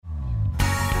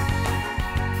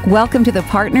Welcome to the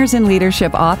Partners in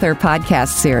Leadership Author Podcast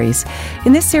Series.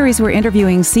 In this series, we're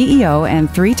interviewing CEO and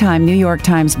three-time New York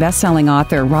Times bestselling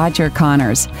author Roger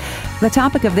Connors. The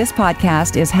topic of this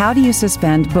podcast is How Do You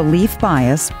Suspend Belief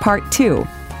Bias, Part 2.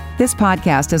 This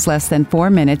podcast is less than 4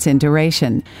 minutes in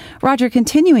duration. Roger,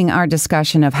 continuing our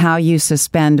discussion of how you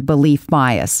suspend belief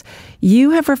bias, you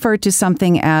have referred to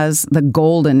something as the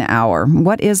golden hour.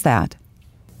 What is that?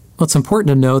 Well, it's important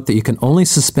to note that you can only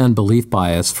suspend belief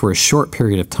bias for a short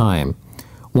period of time.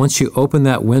 Once you open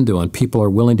that window and people are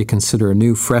willing to consider a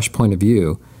new, fresh point of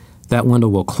view, that window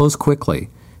will close quickly,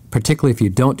 particularly if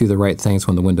you don't do the right things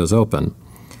when the window's open.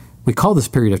 We call this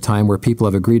period of time where people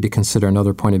have agreed to consider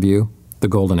another point of view the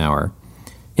golden hour.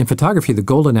 In photography, the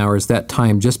golden hour is that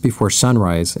time just before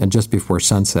sunrise and just before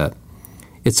sunset.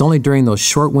 It's only during those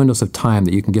short windows of time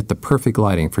that you can get the perfect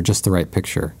lighting for just the right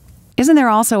picture. Isn't there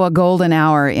also a golden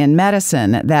hour in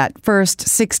medicine, that first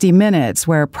 60 minutes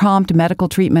where prompt medical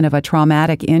treatment of a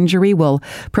traumatic injury will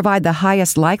provide the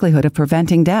highest likelihood of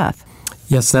preventing death?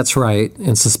 Yes, that's right,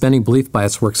 and suspending belief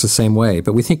bias works the same way,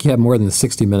 but we think you have more than the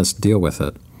 60 minutes to deal with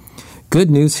it.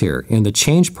 Good news here, in the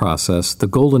change process, the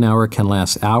golden hour can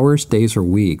last hours, days, or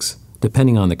weeks,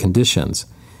 depending on the conditions.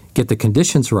 Get the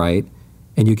conditions right,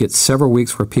 and you get several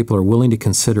weeks where people are willing to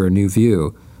consider a new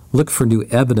view. Look for new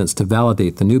evidence to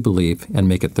validate the new belief and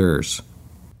make it theirs.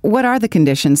 What are the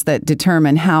conditions that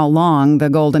determine how long the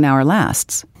golden hour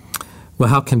lasts? Well,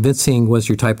 how convincing was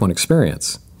your type 1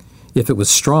 experience? If it was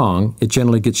strong, it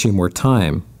generally gets you more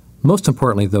time. Most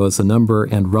importantly, though, is the number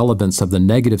and relevance of the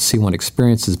negative C1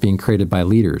 experiences being created by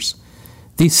leaders.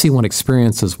 These C1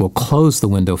 experiences will close the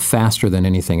window faster than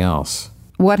anything else.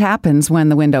 What happens when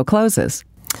the window closes?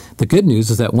 The good news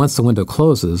is that once the window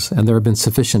closes and there have been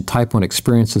sufficient type 1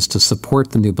 experiences to support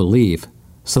the new belief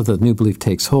so that the new belief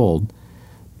takes hold,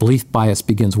 belief bias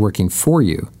begins working for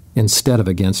you instead of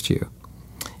against you.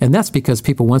 And that's because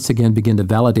people once again begin to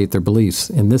validate their beliefs,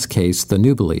 in this case, the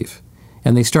new belief,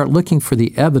 and they start looking for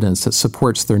the evidence that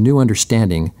supports their new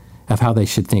understanding of how they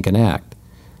should think and act.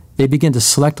 They begin to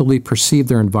selectively perceive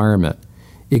their environment,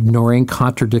 ignoring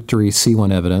contradictory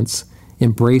C1 evidence,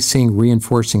 embracing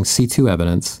reinforcing C2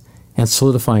 evidence, and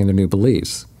solidifying their new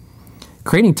beliefs.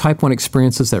 Creating type 1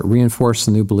 experiences that reinforce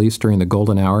the new beliefs during the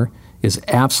golden hour is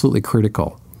absolutely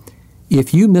critical.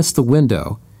 If you miss the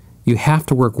window, you have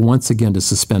to work once again to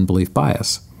suspend belief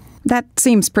bias. That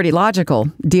seems pretty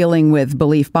logical. Dealing with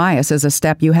belief bias is a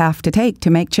step you have to take to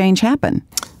make change happen.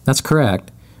 That's correct.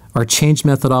 Our change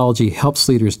methodology helps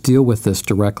leaders deal with this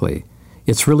directly.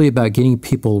 It's really about getting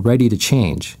people ready to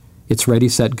change. It's ready,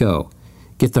 set, go.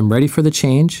 Get them ready for the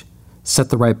change, set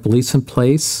the right beliefs in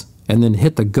place, and then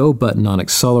hit the go button on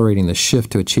accelerating the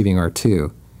shift to achieving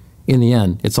R2. In the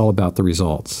end, it's all about the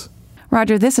results.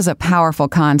 Roger, this is a powerful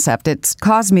concept. It's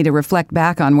caused me to reflect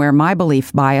back on where my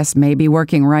belief bias may be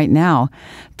working right now.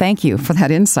 Thank you for that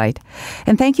insight.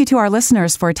 And thank you to our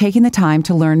listeners for taking the time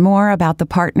to learn more about the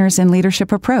Partners in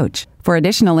Leadership approach. For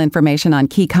additional information on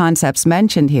key concepts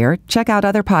mentioned here, check out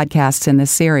other podcasts in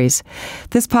this series.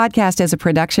 This podcast is a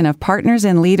production of Partners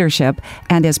in Leadership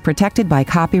and is protected by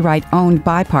copyright owned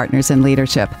by Partners in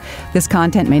Leadership. This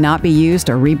content may not be used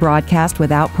or rebroadcast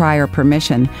without prior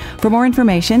permission. For more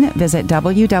information, visit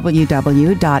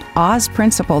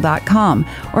www.ozprinciple.com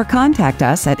or contact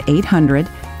us at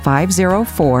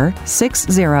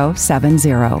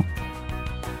 800-504-6070.